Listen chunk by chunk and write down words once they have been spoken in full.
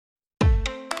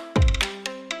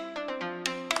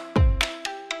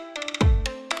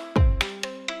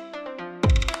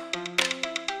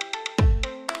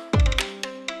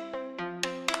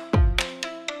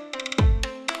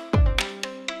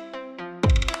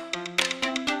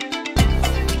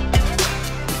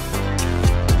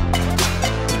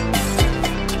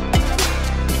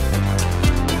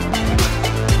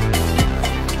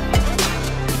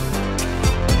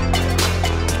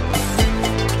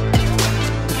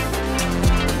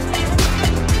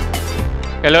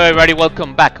Hello everybody,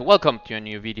 welcome back. Welcome to a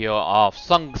new video of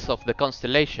Songs of the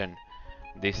Constellation.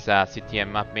 This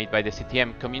CTM map made by the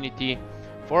CTM community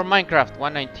for Minecraft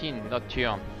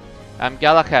 1.19.2. I'm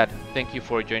Galahad. Thank you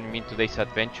for joining me in today's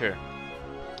adventure.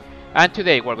 And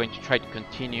today we're going to try to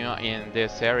continue in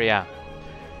this area.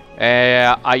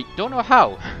 I don't know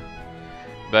how,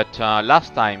 but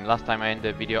last time I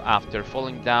ended the video after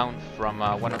falling down from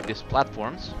one of these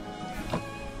platforms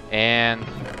and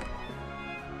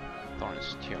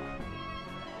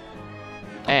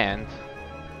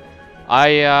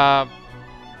I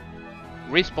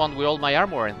respawned with all my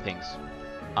armor and things.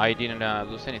 I didn't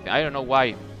lose anything. I don't know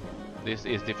why this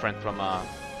is different from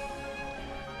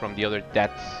the other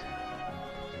deaths,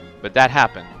 but that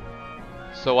happened.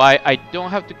 So I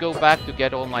don't have to go back to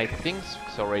get all my things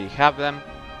because I already have them.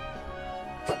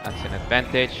 That's an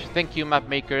advantage. Thank you, map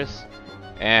makers.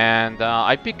 And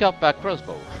I pick up a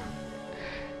crossbow.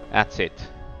 That's it.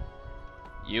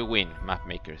 You win, map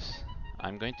makers.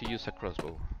 I'm going to use a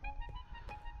crossbow.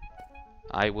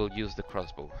 I will use the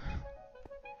crossbow.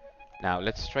 Now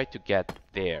let's try to get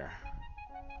there.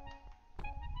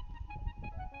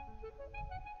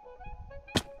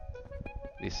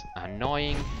 These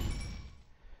annoying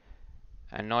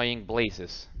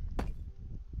blazes.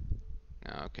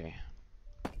 Okay.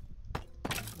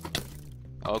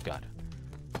 Oh god.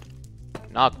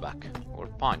 Knockback or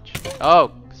punch.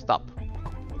 Oh, stop.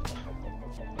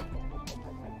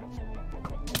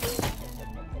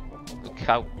 Look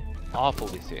how awful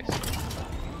this is.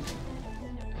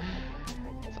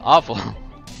 It's awful.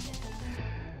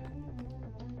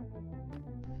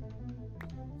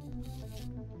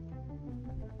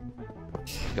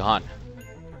 Gone.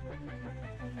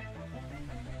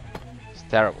 It's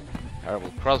terrible.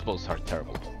 Terrible. Crossbows are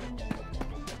terrible.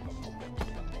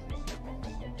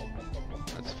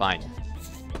 That's fine.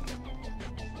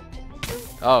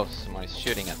 Oh, somebody's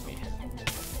shooting at me.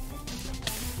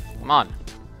 Come on.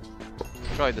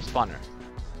 Destroy the spawner.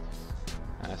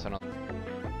 That's another.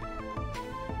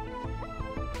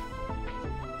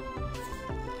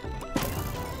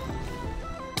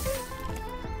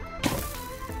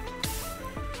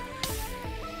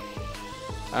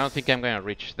 I don't think I'm going to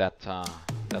reach that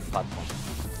that platform.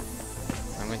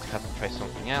 I'm going to have to try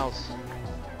something else,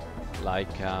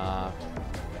 like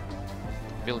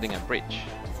building a bridge.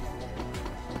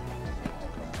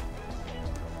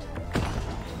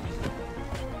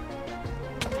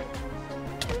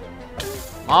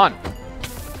 On.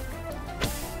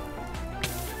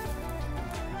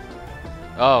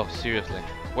 Oh, seriously.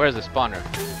 Where's the spawner?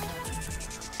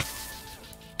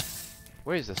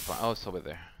 Where is the spawn? Oh, it's over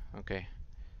there. Okay.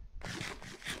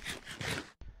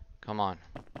 Come on.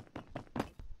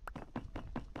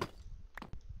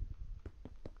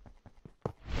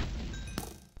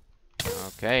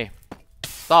 Okay.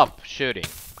 Stop shooting.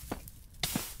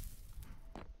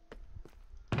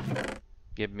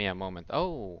 Give me a moment.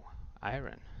 Oh.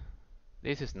 Iron.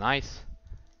 This is nice.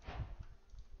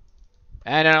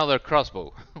 And another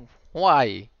crossbow.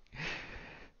 Why?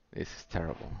 This is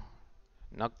terrible.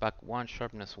 Knockback 1,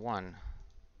 sharpness 1.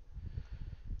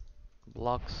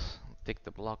 Blocks. Take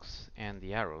the blocks and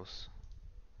the arrows.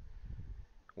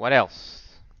 What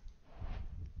else?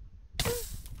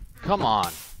 Come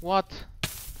on. What?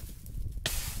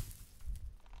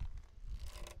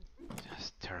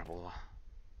 That's terrible.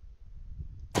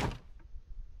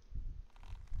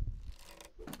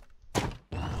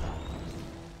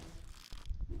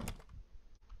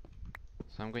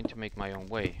 I'm going to make my own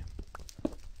way.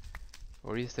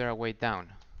 Or is there a way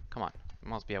down? Come on, there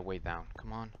must be a way down.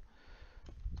 Come on.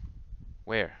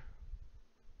 Where?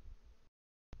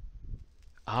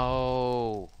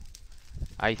 Oh,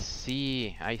 I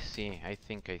see. I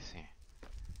think I see.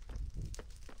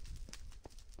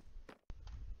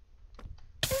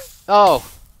 Oh,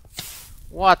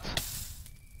 what?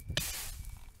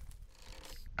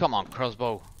 Come on,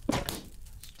 crossbow.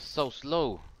 So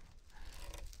slow.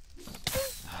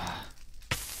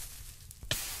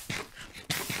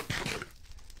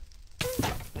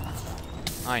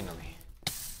 Finally.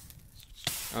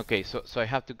 Okay, so I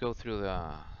have to go through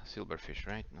the silverfish,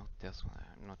 right? No, that's one.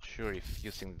 I'm not sure if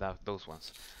using those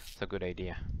ones is a good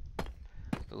idea.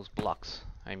 Those blocks,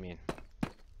 I mean.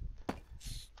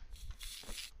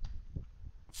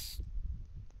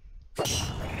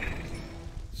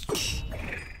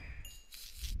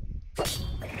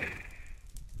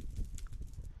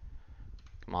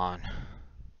 Come on,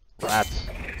 rats!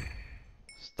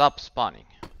 Stop spawning.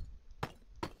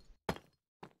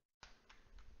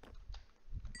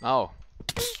 Oh.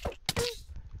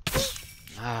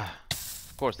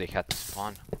 Of course they had to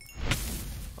spawn.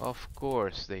 Of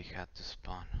course they had to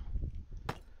spawn.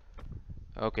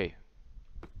 Okay.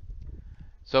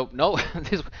 So no,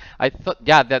 this I thought.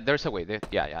 Yeah, that there's a way.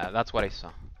 Yeah, that's what I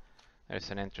saw. There's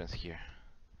an entrance here.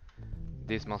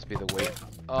 This must be the way.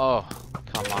 Oh,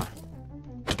 come on.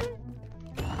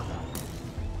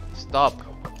 Stop.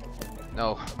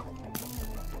 No.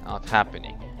 Not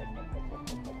happening.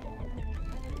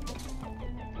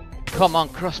 Come on,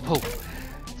 crossbow.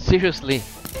 Seriously.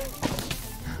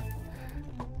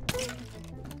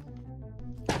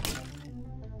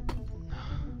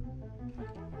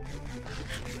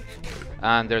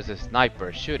 And there's a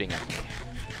sniper shooting at me.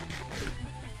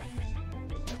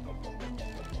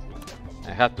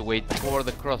 I have to wait for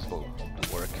the crossbow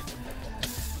to work.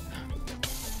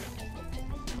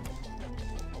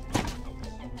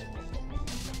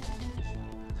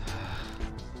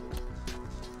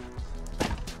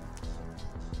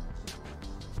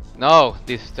 No,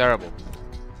 this is terrible.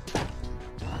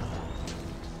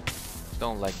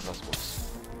 Don't like crossbows.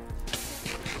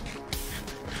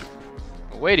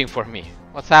 Waiting for me.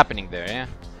 What's happening there, yeah?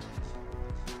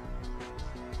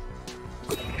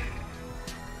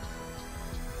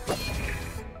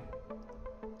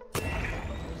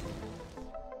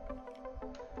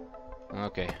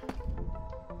 Okay.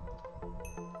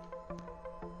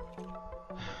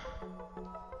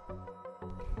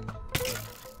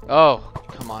 Oh,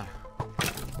 come on.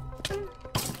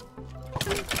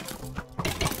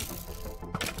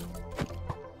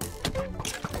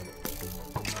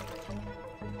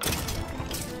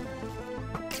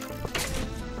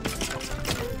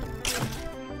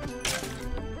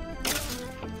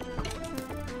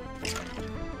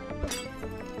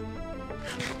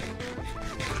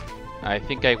 I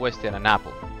think I wasted an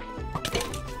apple.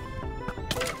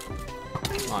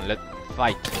 Come on, let's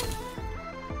fight.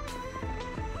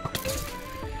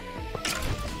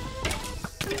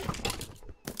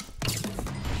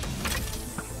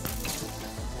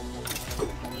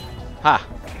 Ha!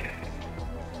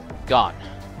 Gone.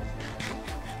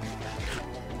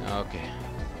 Okay.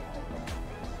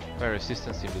 Fire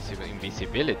resistance,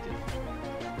 invisibility.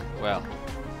 Well.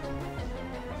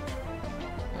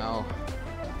 No.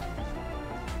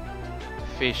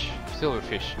 Fish.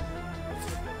 Silverfish.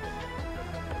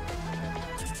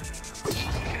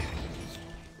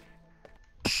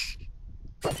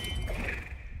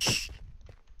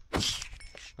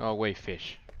 Go away,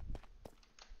 fish.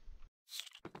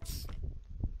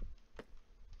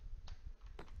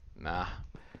 Nah.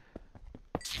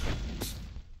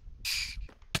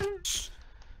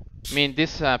 I mean,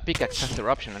 this pickaxe has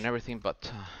eruption and everything,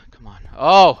 but come on.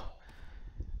 Oh!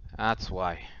 That's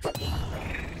why.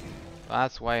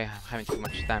 That's why I'm having too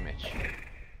much damage.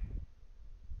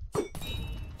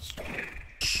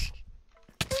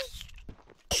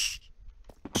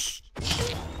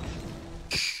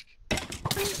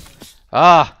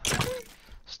 Ah!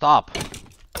 Stop!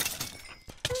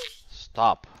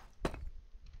 Stop.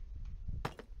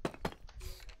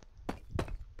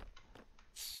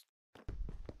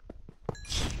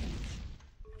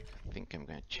 I think I'm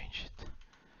gonna change it.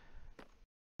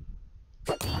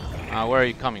 Where are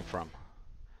you coming from?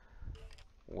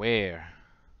 Where?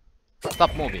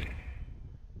 Stop moving.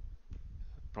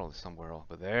 Probably somewhere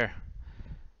over there.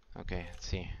 Okay, let's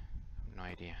see. No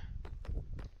idea.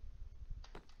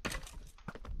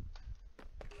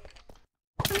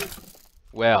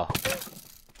 Well.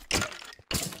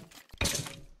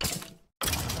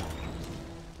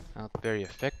 Not very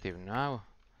effective now.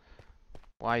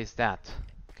 Why is that?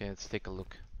 Okay, let's take a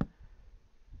look.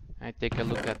 I take a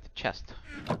look at the chest.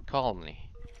 Calmly.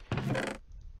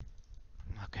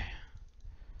 Okay.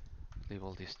 Leave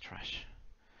all this trash.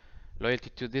 Loyalty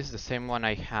to this is the same one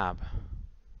I have.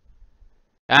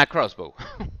 Crossbow.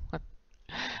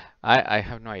 I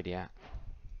have no idea.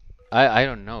 I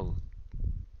don't know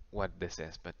what this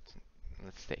is, but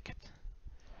let's take it.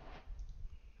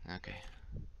 Okay.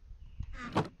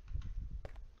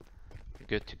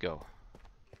 Good to go.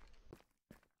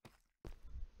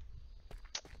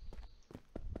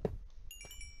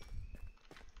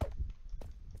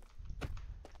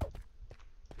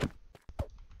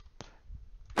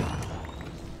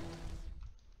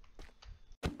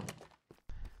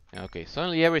 Okay,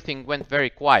 suddenly everything went very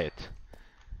quiet.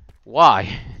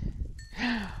 Why?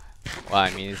 Well,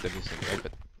 I mean, it's the music, right?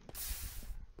 But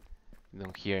you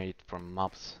don't hear it from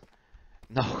mobs.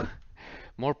 No,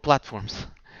 more platforms.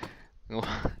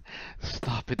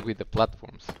 Stop it with the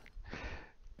platforms.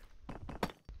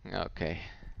 Okay.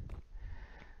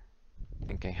 I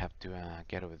think I have to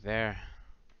get over there.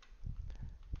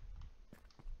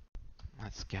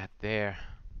 Let's get there.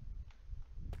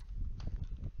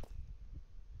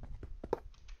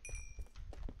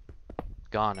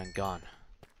 Gone and gone.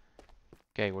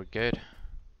 Okay, we're good.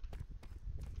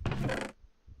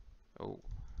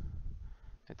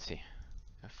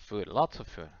 food, lots of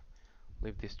food.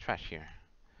 Leave this trash here.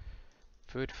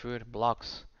 Food, food,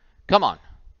 blocks. Come on!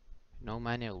 No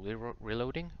manual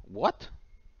reloading? What?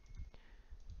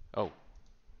 Oh,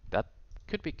 that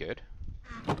could be good.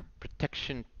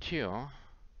 Protection 2.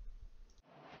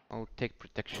 I'll take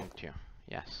protection 2.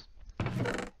 Yes.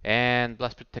 And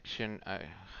blast protection. I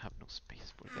have no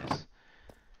space for this.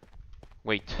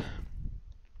 Wait.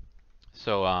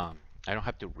 So, I don't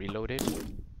have to reload it.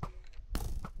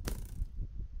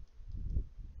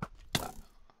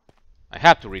 I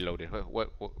have to reload it. What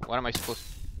am I supposed to...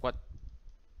 What?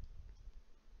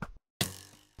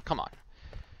 Come on.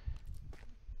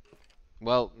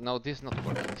 Well, no, this is not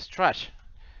working. It's trash.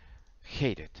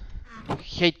 Hate it.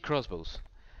 Hate crossbows.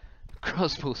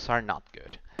 Crossbows are not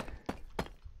good.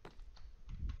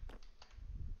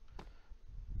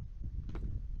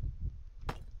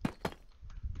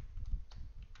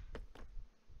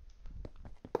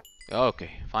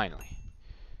 Okay, finally.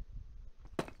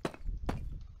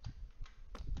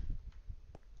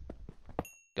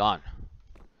 Gone.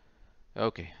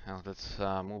 Okay, now let's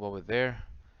move over there.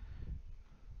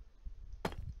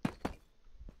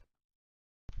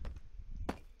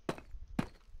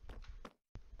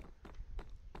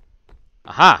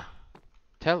 Aha!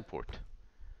 Teleport.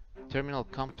 Terminal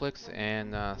complex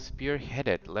and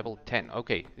spearheaded level 10.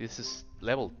 Okay, this is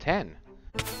level 10.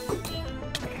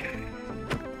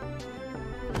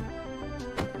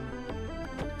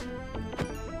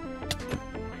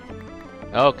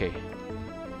 Okay,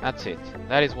 that's it.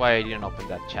 That is why I didn't open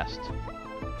that chest.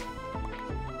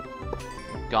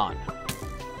 Gone.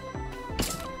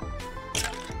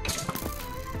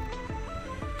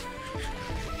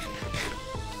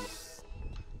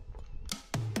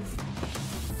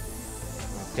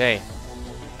 Okay.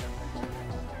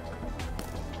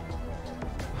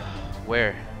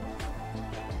 Where?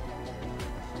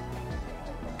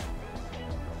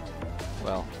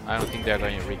 Well, I don't think they're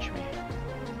going to reach me.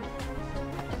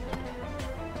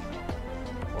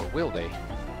 Or will they?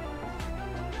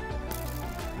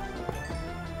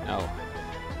 No.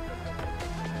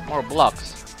 More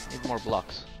blocks. Need more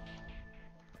blocks.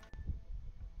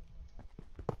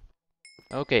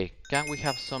 Okay, can we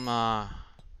have some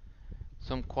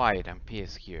quiet and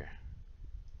peace here?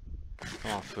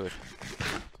 Come on, food.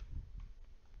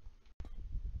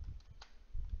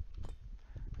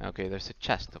 Okay, there's a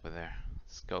chest over there.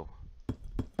 Let's go.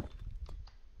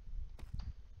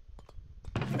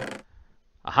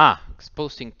 Aha!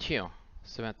 Exposing 2.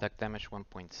 7 attack damage,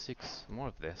 1.6. More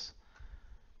of this.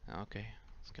 Okay,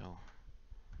 let's go.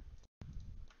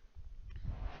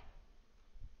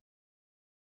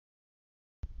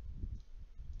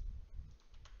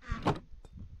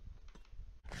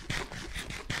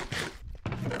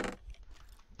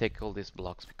 Take all these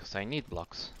blocks because I need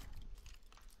blocks.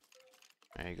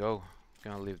 There you go.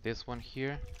 Gonna leave this one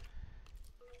here.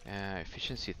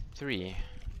 Efficiency 3.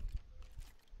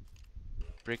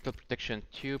 Breakable protection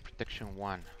 2, protection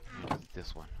 1.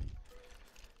 This one.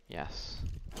 Yes.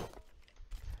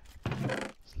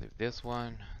 Let's leave this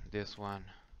one, this one.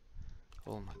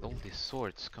 Oh my, all these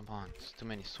swords. Come on, it's too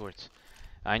many swords.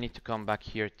 I need to come back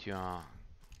here to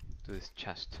this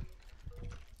chest.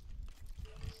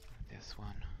 This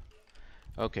one.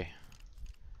 Okay.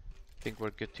 I think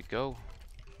we're good to go.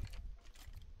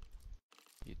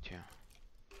 You too.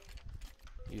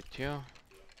 You too.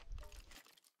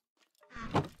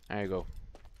 There you go.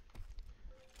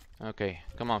 Okay,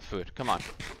 come on, food. Come on.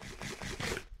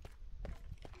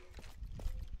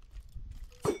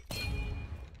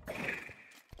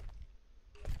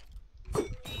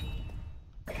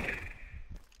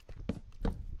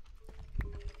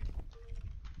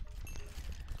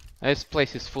 This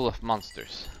place is full of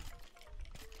monsters.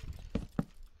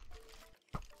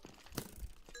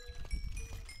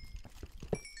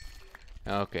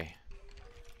 Okay.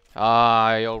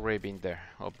 I already been there.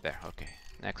 Up there. Okay.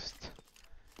 Next.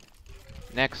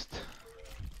 Next.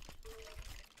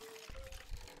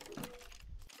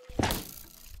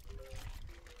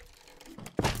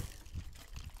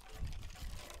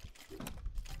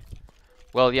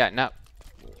 Well, yeah, now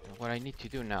what I need to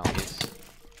do now is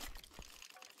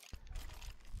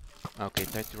okay,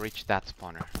 try to reach that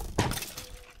spawner.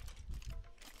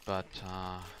 But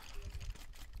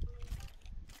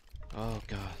oh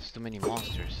god, there's too many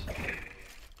monsters.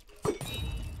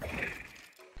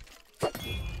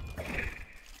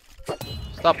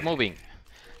 Stop moving!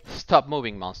 Stop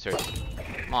moving, monsters!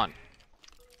 Come on!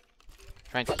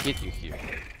 Trying to hit you here.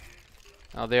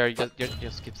 Oh, they are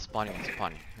just keep spawning and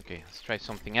spawning. Okay, let's try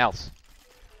something else.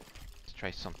 Let's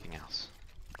try something else.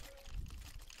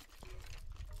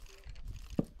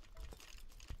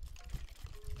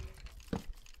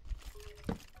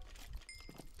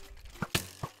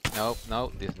 No,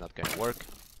 no, this is not gonna work.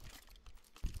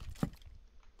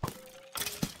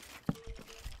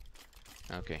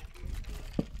 Okay.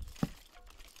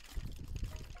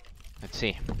 Let's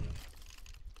see.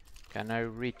 Can I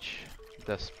reach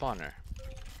the spawner?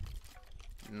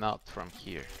 Not from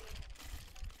here.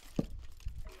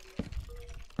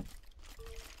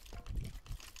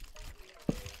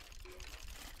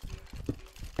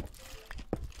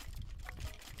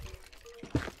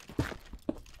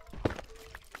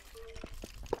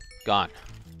 Gone.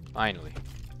 Finally.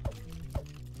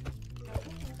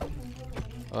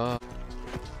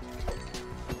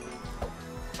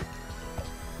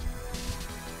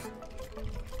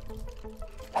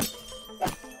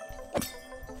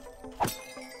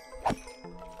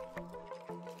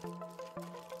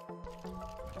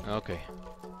 Okay.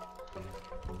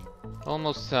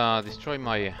 Almost destroy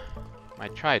my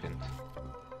trident.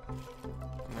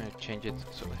 I'm gonna change it.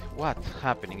 So what's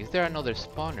happening? Is there another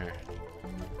spawner?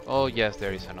 Oh yes,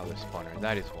 there is another spawner.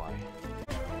 That is why.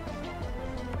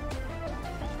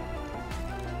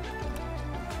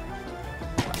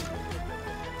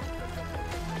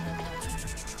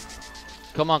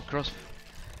 Come on, Cross.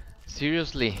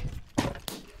 Seriously.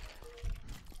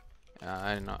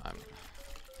 I know. I'm.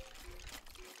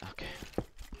 Okay.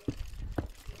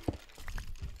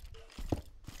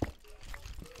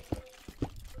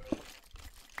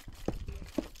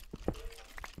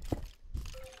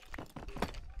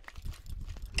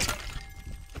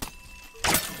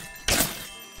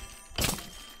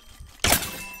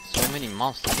 So many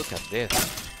monsters. Look at this.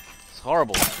 It's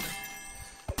horrible.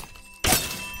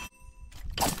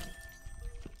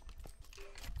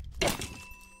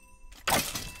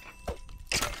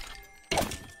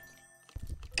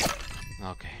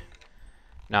 Okay.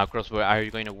 Now, Crossbow, are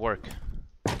you going to work?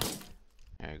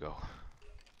 There you go.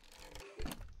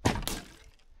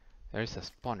 There is a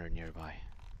spawner nearby.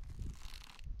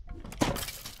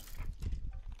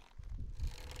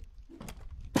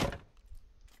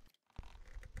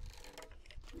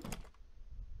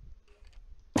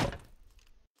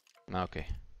 Okay.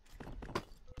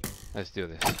 Let's do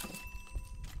this.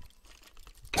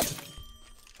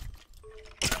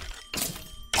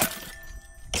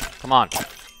 Come on.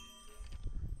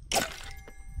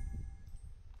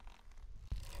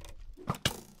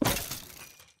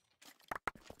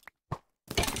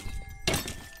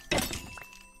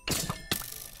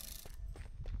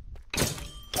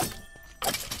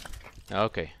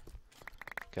 Okay.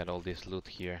 Got all this loot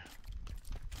here.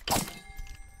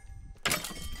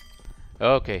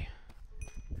 Okay.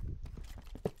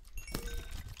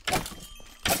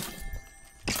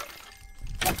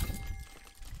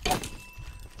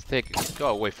 Go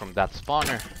away from that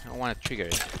spawner. I don't want to trigger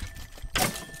it.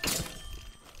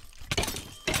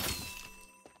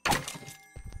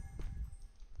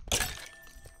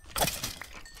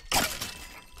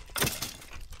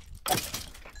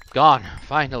 Gone,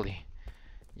 finally.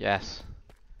 Yes.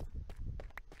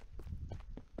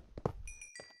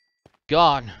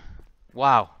 Gone.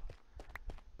 Wow.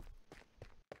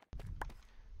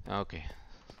 Okay.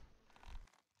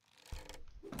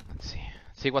 Let's see.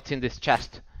 See what's in this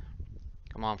chest.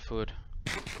 Come on, food.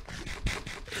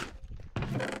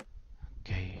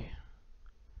 Okay.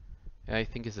 Yeah, I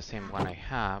think it's the same one I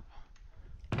have.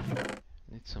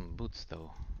 Need some boots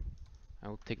though. I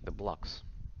will take the blocks.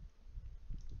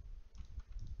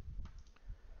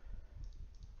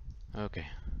 Okay.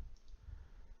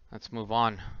 Let's move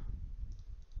on.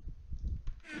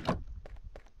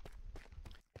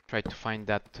 Try to find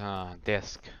that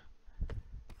desk.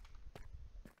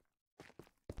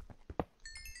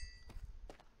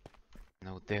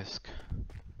 No desk.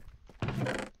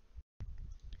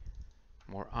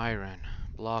 More iron.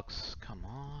 Blocks. Come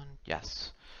on.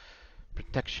 Yes.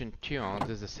 Protection tune.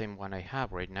 This is the same one I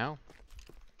have right now.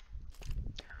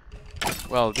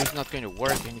 Well, this is not going to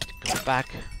work. I need to come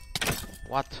back.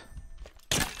 What?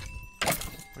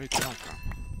 Where did you come from?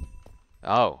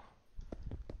 Oh.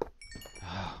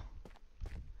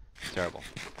 Terrible.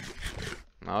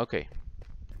 Okay.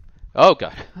 Oh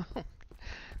god.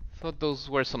 Thought those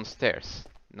were some stairs.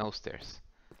 No stairs.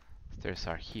 Stairs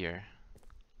are here.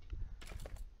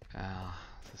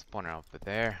 The spawner over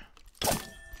there.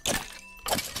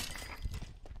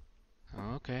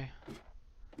 Okay.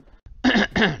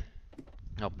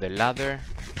 Up the ladder.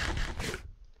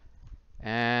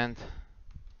 And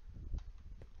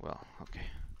well, okay.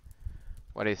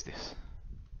 What is this?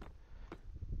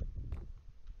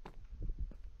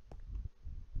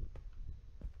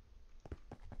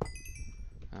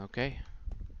 Okay.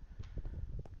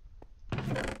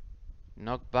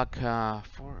 Knockback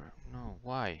for no,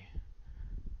 why?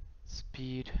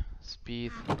 Speed,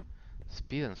 speed,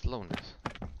 Speed and slowness.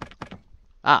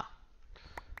 Ah!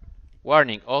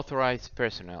 Warning, authorized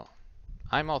personnel.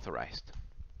 I'm authorized.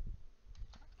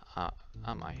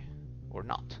 Am I? Or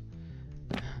not?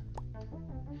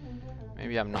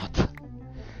 Maybe I'm not.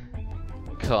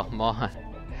 Come on.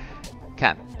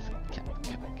 Can't.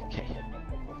 Okay.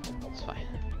 It's fine.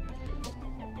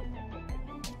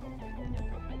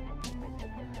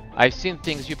 I've seen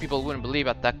things you people wouldn't believe.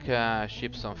 Attack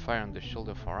ships on fire on the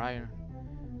shoulder for iron.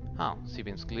 Oh,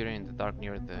 sea-beams glittering in the dark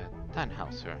near the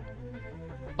Tannhauser.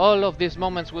 All of these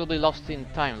moments will be lost in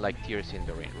time like tears in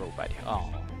the rain. Robot.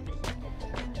 Oh.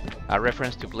 A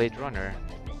reference to Blade Runner.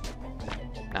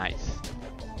 Nice.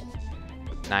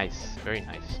 Nice. Very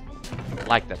nice.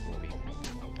 Like that movie.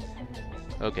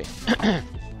 Okay.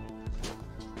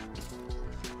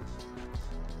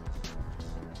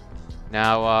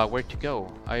 Now, where to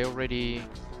go? I already...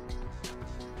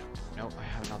 No, I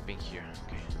have not been here.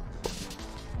 Okay.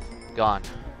 Gone.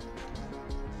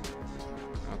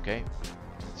 Okay.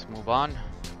 Let's move on.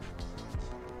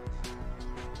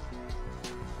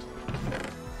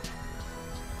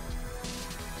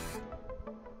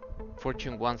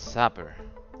 Fortune 1 Sapper.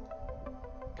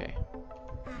 Okay.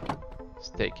 Let's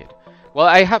take it. Well,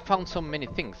 I have found so many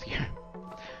things here.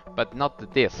 But not the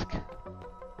disc.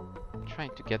 I'm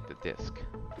trying to get the disc.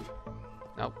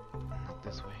 Nope. Not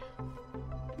this way.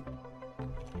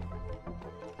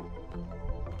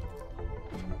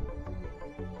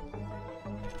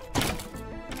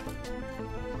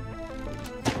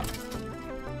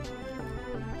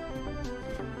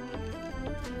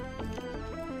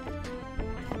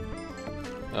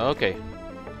 Okay.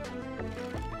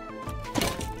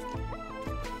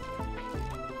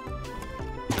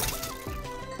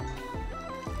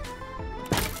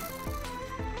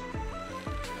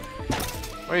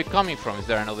 Where are you coming from? Is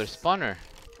there another spawner?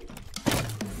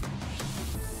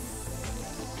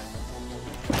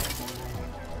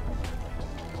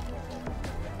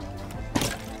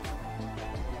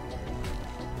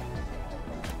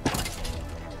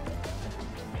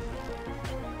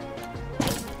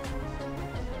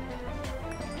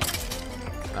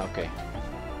 Okay.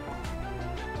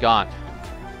 Gone.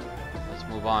 Let's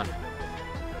move on.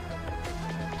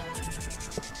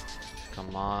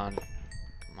 Come on.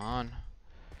 Come on.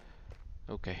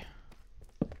 Okay.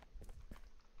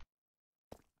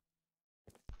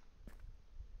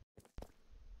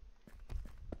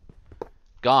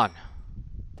 Gone.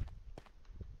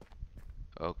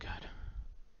 Oh god.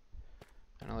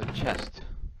 Another chest.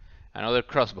 Another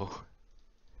crossbow.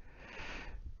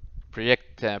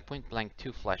 Project point blank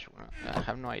 2 flash. I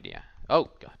have no idea. Oh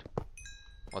god.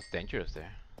 What's dangerous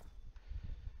there?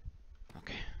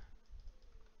 Okay.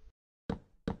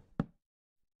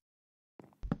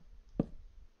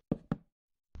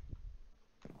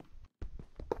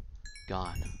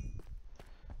 Gone.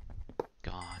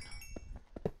 Gone.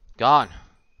 Gone.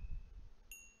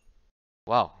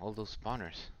 Wow, all those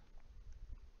spawners.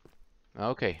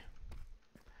 Okay.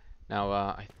 Now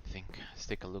I think let's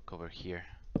take a look over here.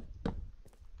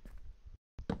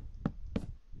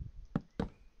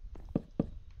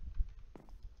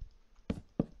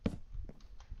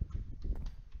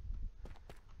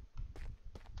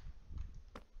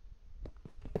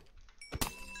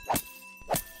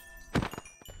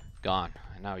 Gone.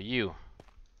 And now you.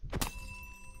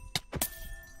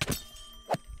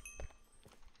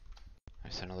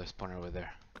 There's another spawner over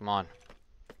there. Come on.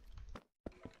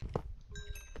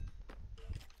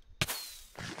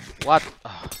 What?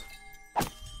 Oh.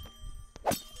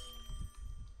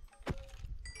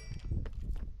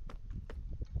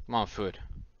 Come on, food.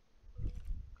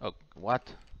 Oh,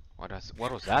 what?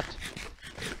 What was that?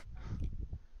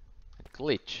 A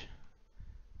glitch.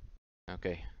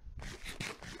 Okay.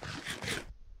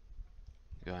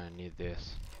 Gonna need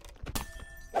this.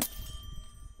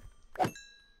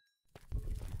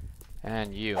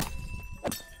 And you.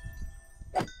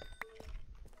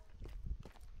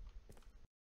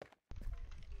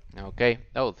 Okay.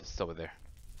 Oh, this is over there.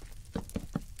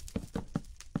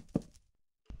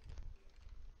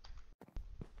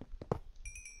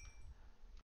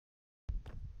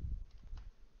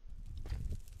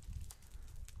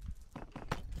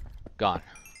 Gone.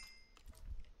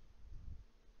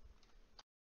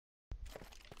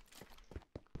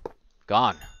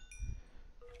 Gone.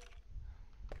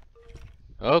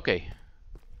 Okay.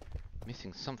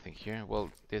 Missing something here.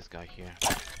 Well, this guy here.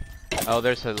 Oh,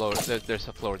 there's a lower. There's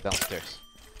a floor downstairs.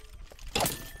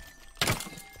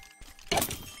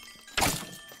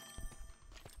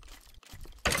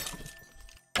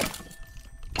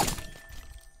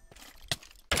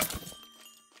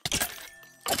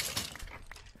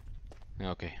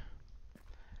 Okay.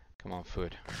 Come on,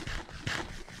 food.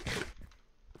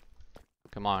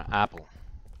 Come on, apple.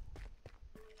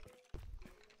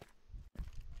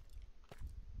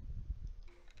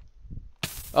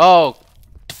 Oh!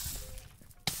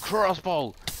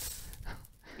 Crossbow!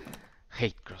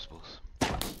 Hate crossbows.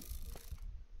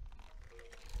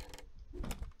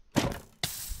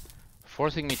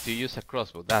 Forcing me to use a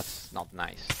crossbow, that's not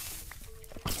nice.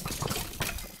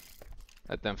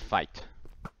 Let them fight.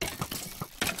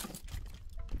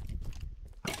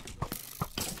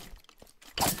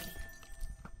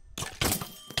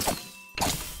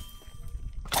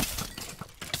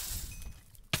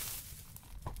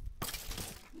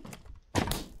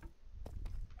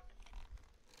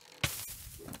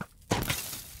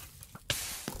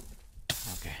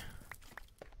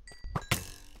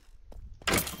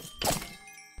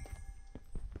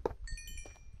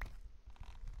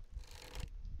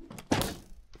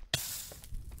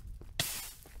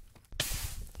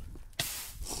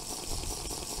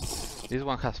 This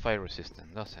one has fire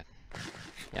resistance, does it?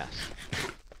 Yes.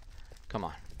 Come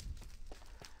on.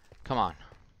 Come on.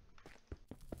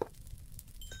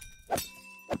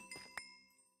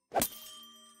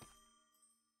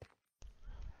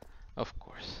 Of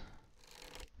course.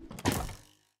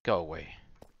 Go away.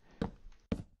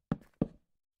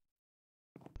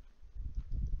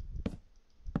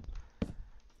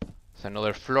 There's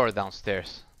another floor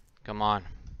downstairs. Come on.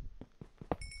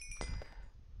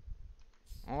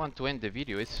 I want to end the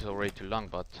video, it's already too long,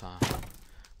 but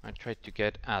I tried to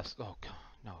get as... Oh, God,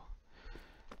 no.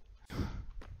 I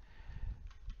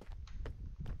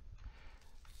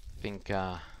think...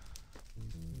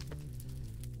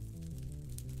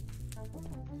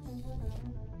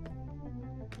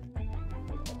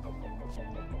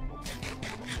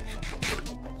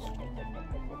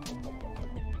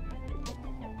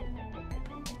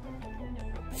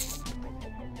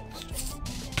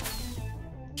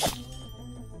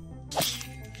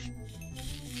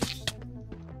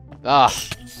 Ah!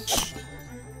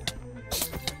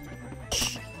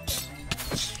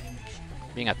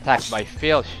 Being attacked by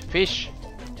fish.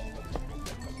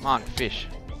 Come on, fish.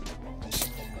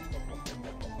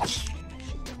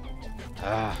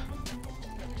 Ah.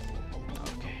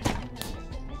 Okay.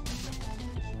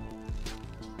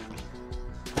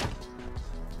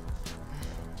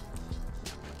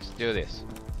 Let's do this.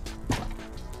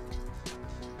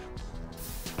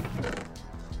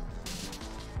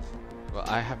 Well,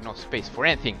 I have no space for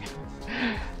anything.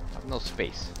 I have no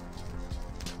space.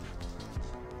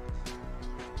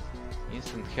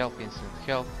 Instant health, instant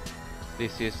health.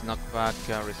 This is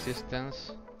knockback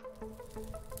resistance.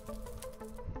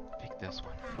 Pick this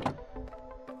one.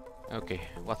 Okay,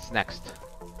 what's next?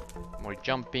 More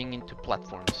jumping into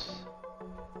platforms.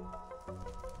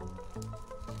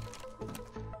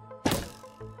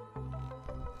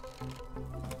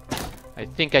 I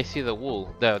think I see the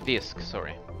wool, the disc,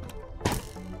 sorry.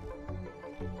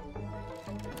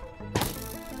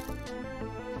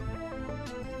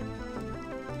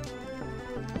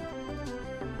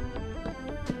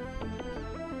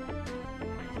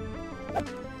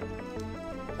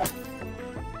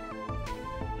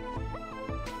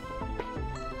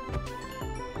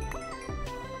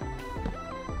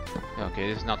 Okay,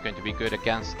 this is not going to be good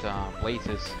against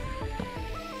blazes,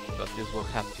 but this will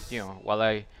have to do while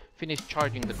I finish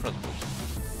charging the crossbows.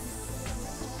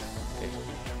 Okay.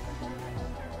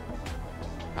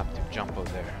 Have to jump over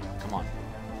there. Come on.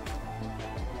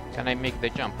 Can I make the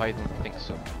jump? I don't think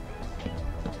so.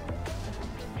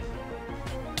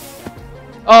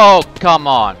 Oh, come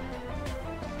on.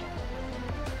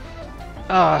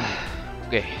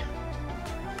 Okay.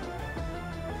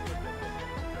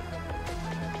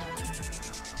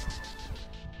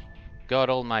 Got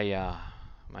all my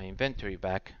my inventory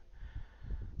back,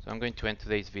 so I'm going to end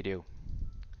today's video.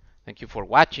 Thank you for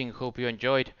watching, hope you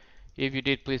enjoyed. If you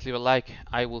did, please leave a like.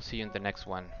 I will see you in the next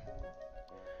one.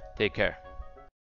 Take care.